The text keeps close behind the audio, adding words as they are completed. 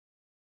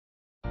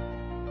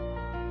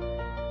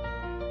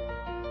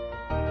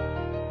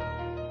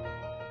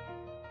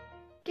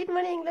Good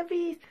morning,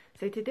 lovelies.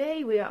 So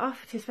today we are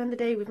off to spend the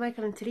day with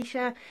Michael and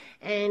Talisha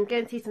and go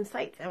and see some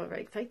sights, and we're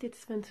very excited to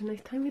spend some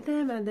nice time with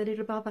them and their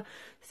little baba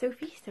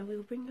Sophie, so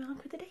we'll bring her along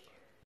for the day.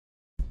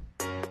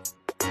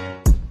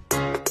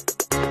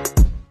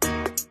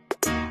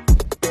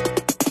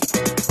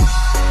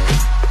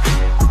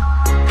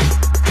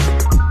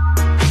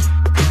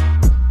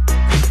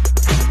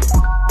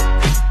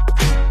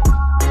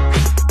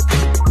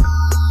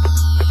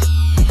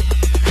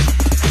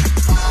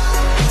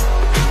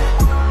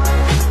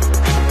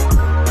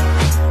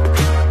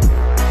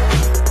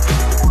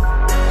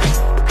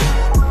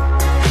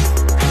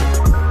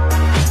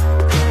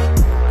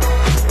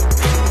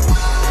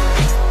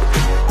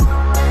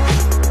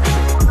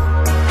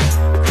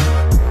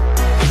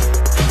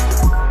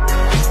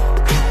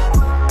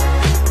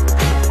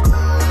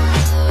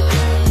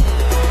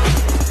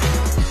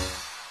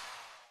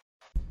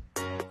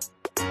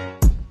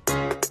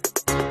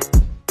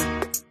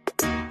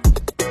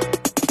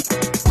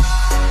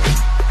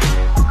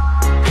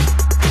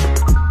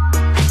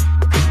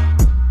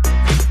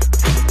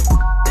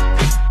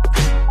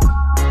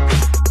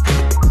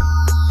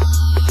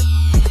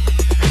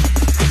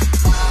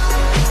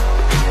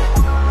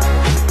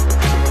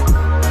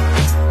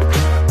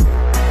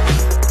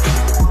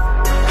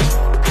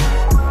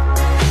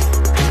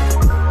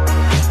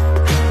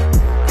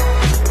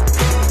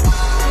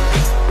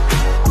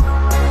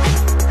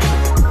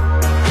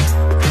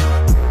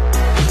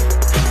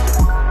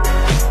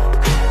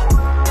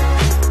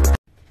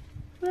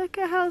 Look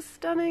at how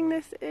stunning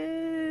this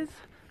is.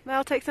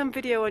 I'll take some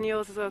video on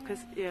yours as well, because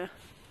yeah,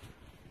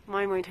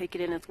 mine won't take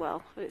it in as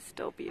well, but it's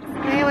still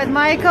beautiful. Here with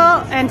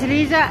Michael and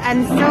Talisha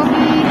and Sophie.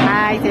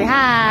 Hi, say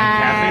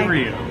hi. Cafe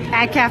Rio.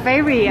 At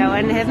Cafe Rio,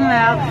 and here's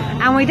Mel.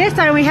 And this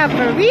time we have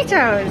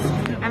burritos.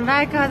 And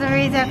Michael has a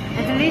burrito,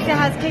 and Talisha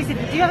has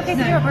quesadilla. Do you have a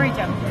quesadilla or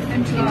burrito?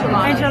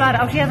 Enchilada. Enchilada.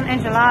 Oh, she has an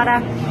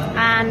enchilada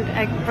and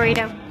a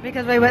burrito,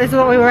 because this is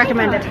what we were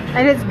recommended,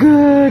 and it's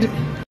good.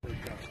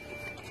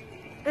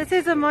 This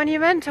is a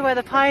monument to where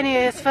the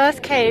pioneers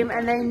first came,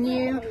 and they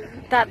knew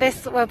that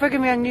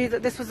Brigham Young knew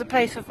that this was the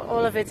place of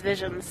all of its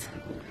visions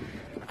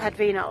had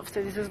been of,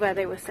 so this is where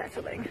they were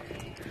settling.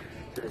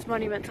 So this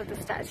monument of the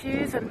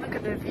statues, and look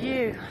at the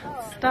view,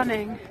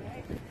 stunning.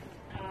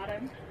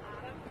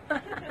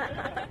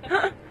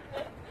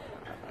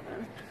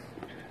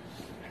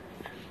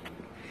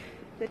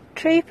 The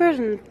trappers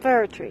and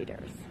fur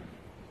traders.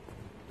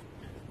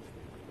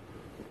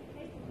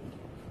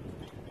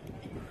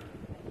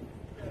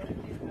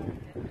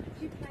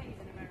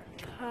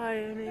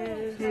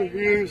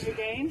 Pioneers.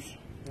 Games?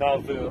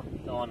 Nauvoo,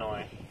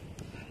 Illinois,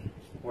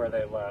 where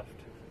they left,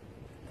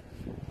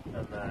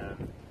 and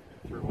then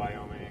through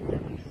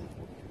Wyoming.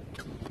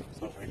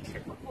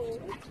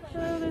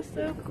 Oh, that's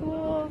so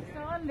cool. So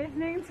I'm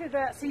listening to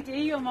that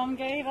CD your mom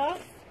gave us.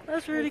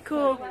 That's really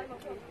cool.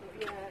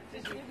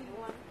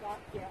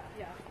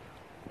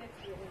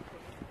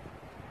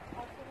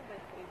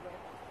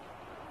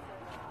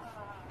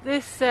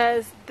 This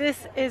says,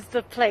 "This is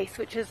the place,"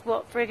 which is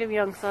what Brigham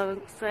Young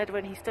said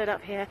when he stood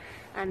up here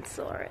and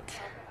saw it.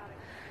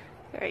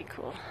 Very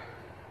cool.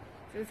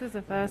 This is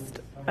the first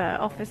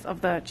office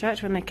of the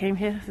church when they came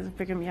here. This is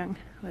Brigham Young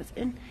was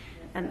in,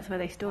 and that's where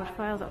they stored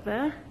files up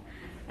there.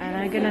 And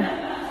I'm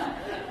gonna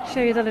show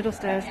you the little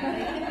stairs. I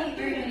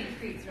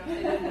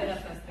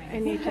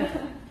need to.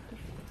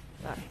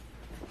 Sorry.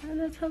 And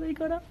that's how they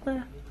got up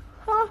there.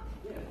 Huh?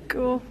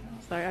 Cool.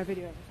 Sorry, I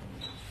video everything.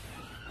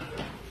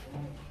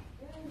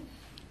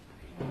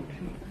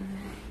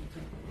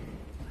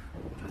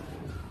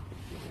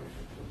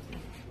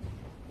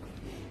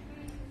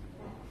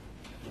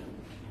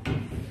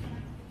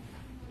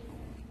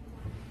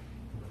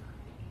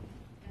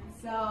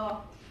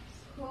 So,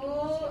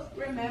 who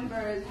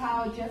remembers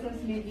how Joseph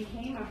Smith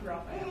became a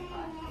prophet?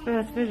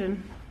 First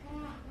vision.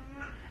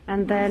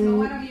 And then... So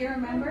one of you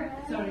remember?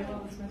 Sorry,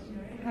 what was the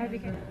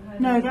question?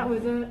 No, that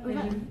was that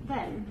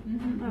then?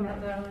 Mm-hmm.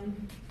 Oh,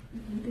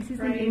 this is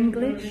in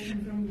English.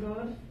 From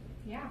God.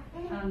 Yeah.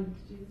 And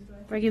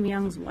Brigham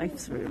Young's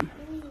wife's room.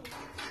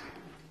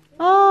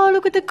 Oh,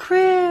 look at the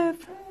crib!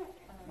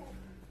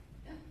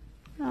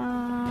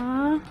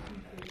 Aww.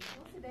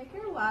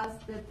 Baker was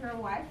the third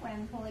wife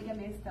when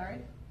polygamy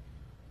started.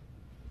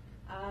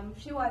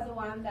 She was the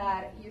one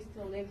that used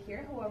to live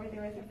here, however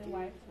the rest of the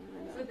wives.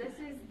 So this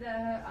is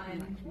the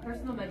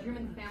personal bedroom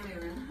and family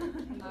room.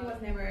 He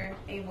was never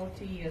able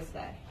to use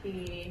that.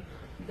 He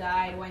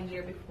died 1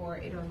 year before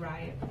it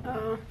arrived.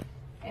 Oh.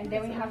 And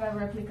then we have a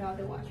replica of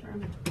the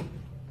washroom.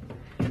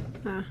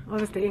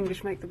 Obviously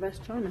English make the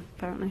best china,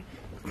 apparently.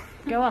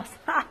 Go us!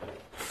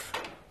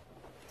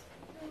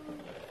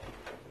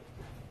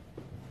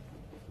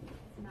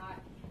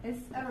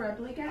 It's a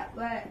replica,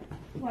 but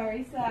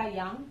Clarissa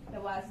Young,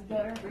 that was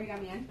daughter of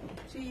Brigham Young,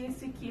 she used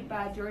to keep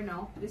a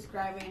journal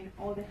describing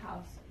all the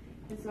house.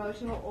 And so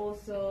she will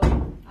also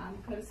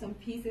cut some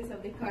pieces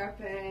of the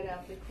carpet,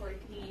 of the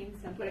curtains,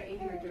 and put it in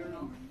her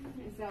journal.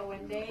 And so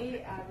when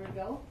they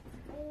rebuilt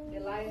the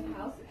Lion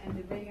House and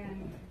the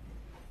Brigham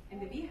and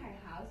the Beehive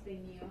House, they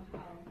knew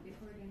how the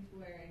curtains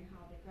were and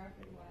how the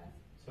carpet was.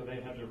 So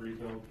they had to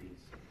rebuild these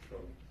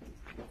buildings.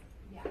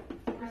 Yeah.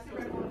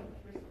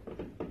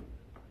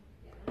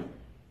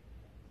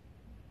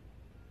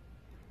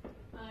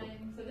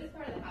 So this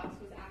part of the house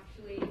was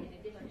actually an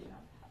addition to the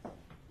house.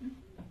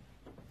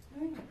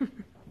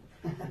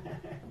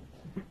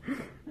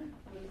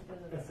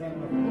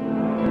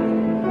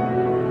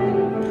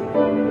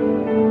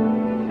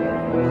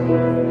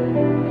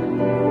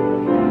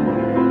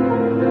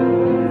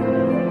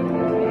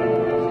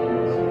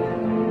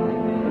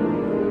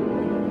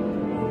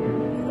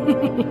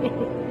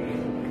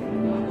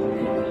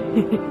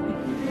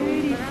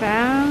 Pretty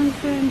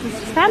fountains.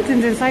 There's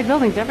fountains inside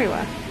buildings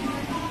everywhere.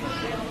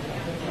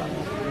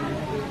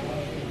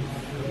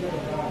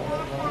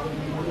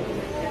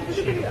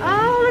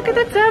 Oh, look at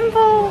the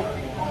temple!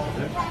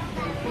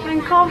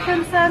 And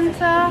conference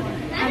center,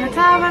 and the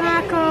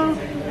tabernacle,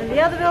 and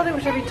the other building,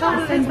 which I'll be told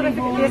is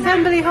the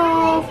assembly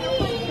hall.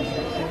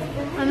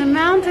 And the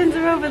mountains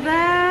are over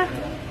there.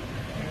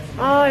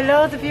 Oh, I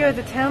love the view of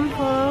the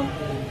temple.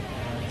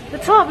 The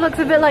top looks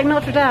a bit like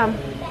Notre Dame,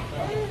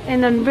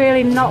 in a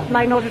really not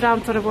like Notre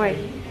Dame sort of way.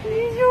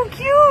 He's so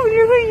cute,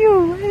 look at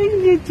you, what are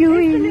you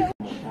doing?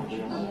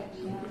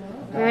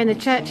 We're in the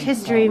Church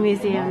History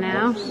Museum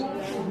now.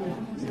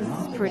 This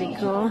is pretty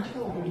cool.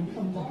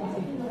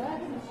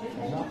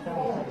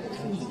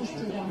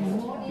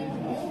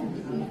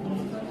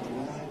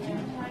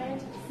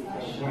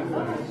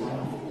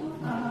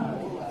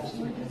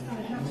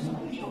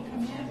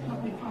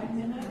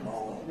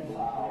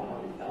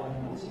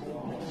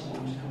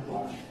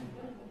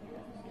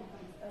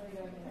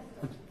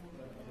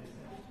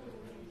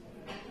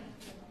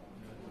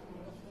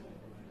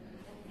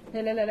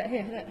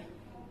 Here.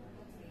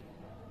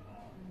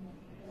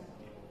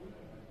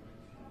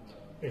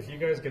 If you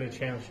guys get a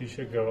chance, you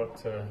should go up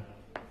to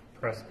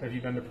Preston. Have you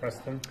been to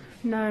Preston?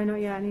 No, not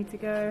yet. I need to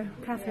go.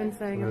 Catherine's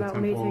saying The about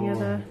temple, meeting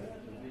other.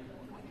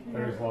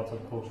 There's lots of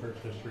cool church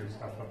history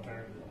stuff up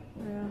there.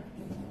 Yeah.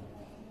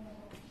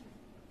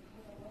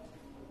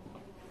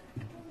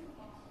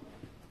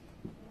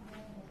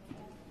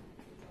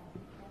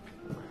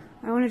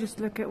 I want to just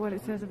look at what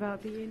it says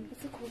about the inn.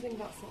 What's the cool thing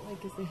about Salt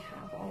Lake is they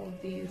have all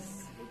of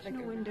these Like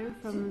a window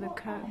from the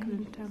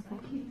Kirkland Temple.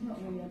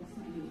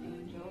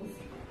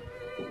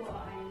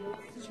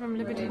 This is from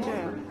Liberty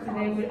Jail. Look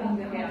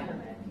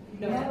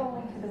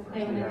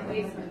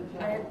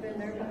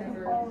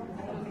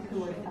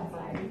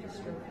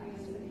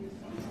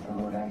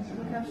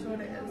how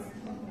short it is.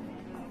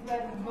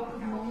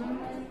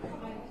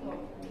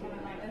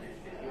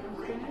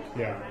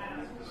 Yeah.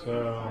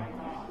 So,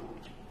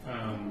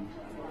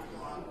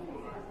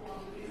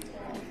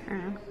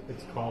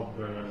 it's called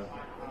the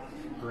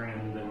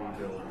Brandon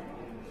Villa.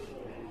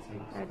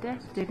 Their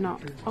death did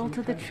not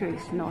alter the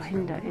truth nor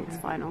hinder its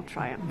final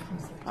triumph.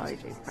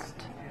 Apologies, Brett.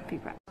 P.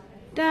 Brett.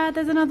 Dad,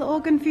 there's another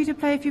organ for you to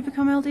play if you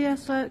become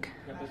LDS, look.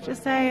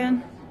 Just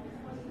saying.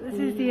 This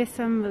is the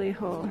assembly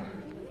hall.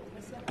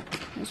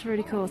 It's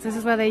really cool. So this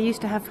is where they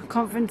used to have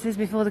conferences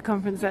before the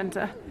conference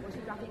center.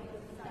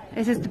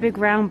 This is the big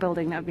round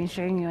building that I've been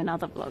showing you in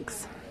other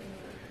vlogs.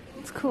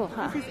 It's cool,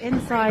 huh? This is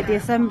inside the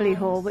assembly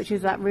hall, which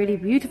is that really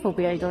beautiful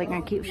building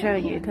I keep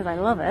showing you because I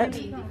love it.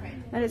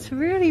 And it's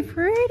really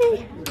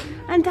pretty.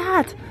 And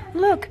Dad,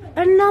 look,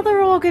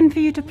 another organ for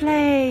you to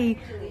play.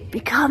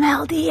 Become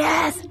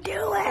LDS,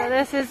 do it! So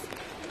this is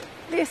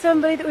the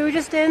assembly that we were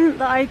just in,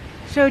 that I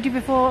showed you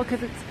before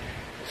because it's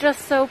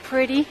just so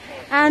pretty.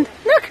 And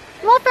look,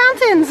 more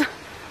fountains!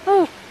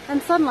 Oh,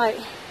 and sunlight.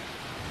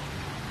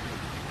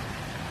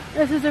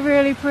 This is a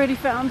really pretty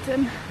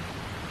fountain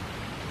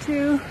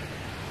too.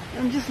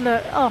 And just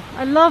look, oh,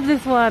 I love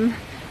this one.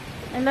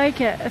 I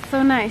like it, it's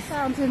so nice.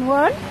 Fountain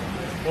 1,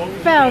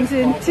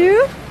 fountain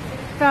 2,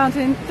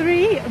 fountain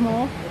 3,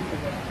 more.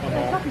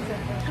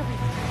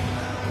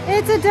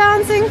 It's a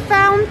dancing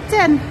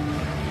fountain.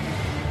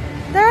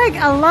 There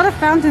are a lot of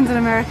fountains in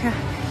America.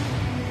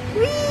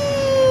 Whee!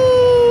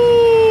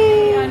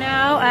 Oh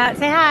no,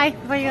 say hi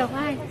before you go.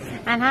 Hi.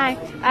 And hi.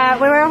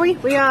 Where are we?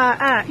 We are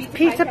at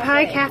Pizza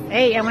Pie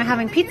Cafe and we're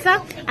having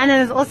pizza. And then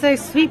there's also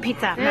sweet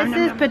pizza. This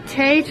is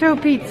potato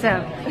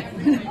pizza.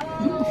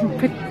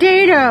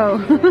 Potato!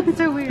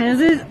 So weird. And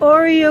this is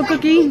Oreo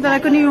cookie that I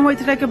couldn't even wait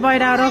to take a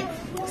bite out of.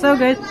 So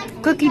good.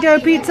 Cookie dough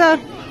pizza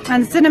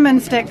and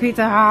cinnamon stick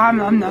pizza.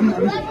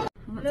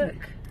 Look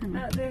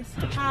at this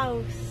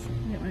house.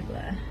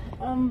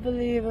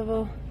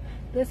 Unbelievable.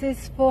 This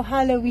is for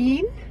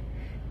Halloween.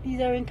 These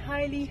are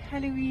entirely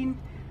Halloween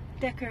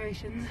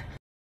decorations.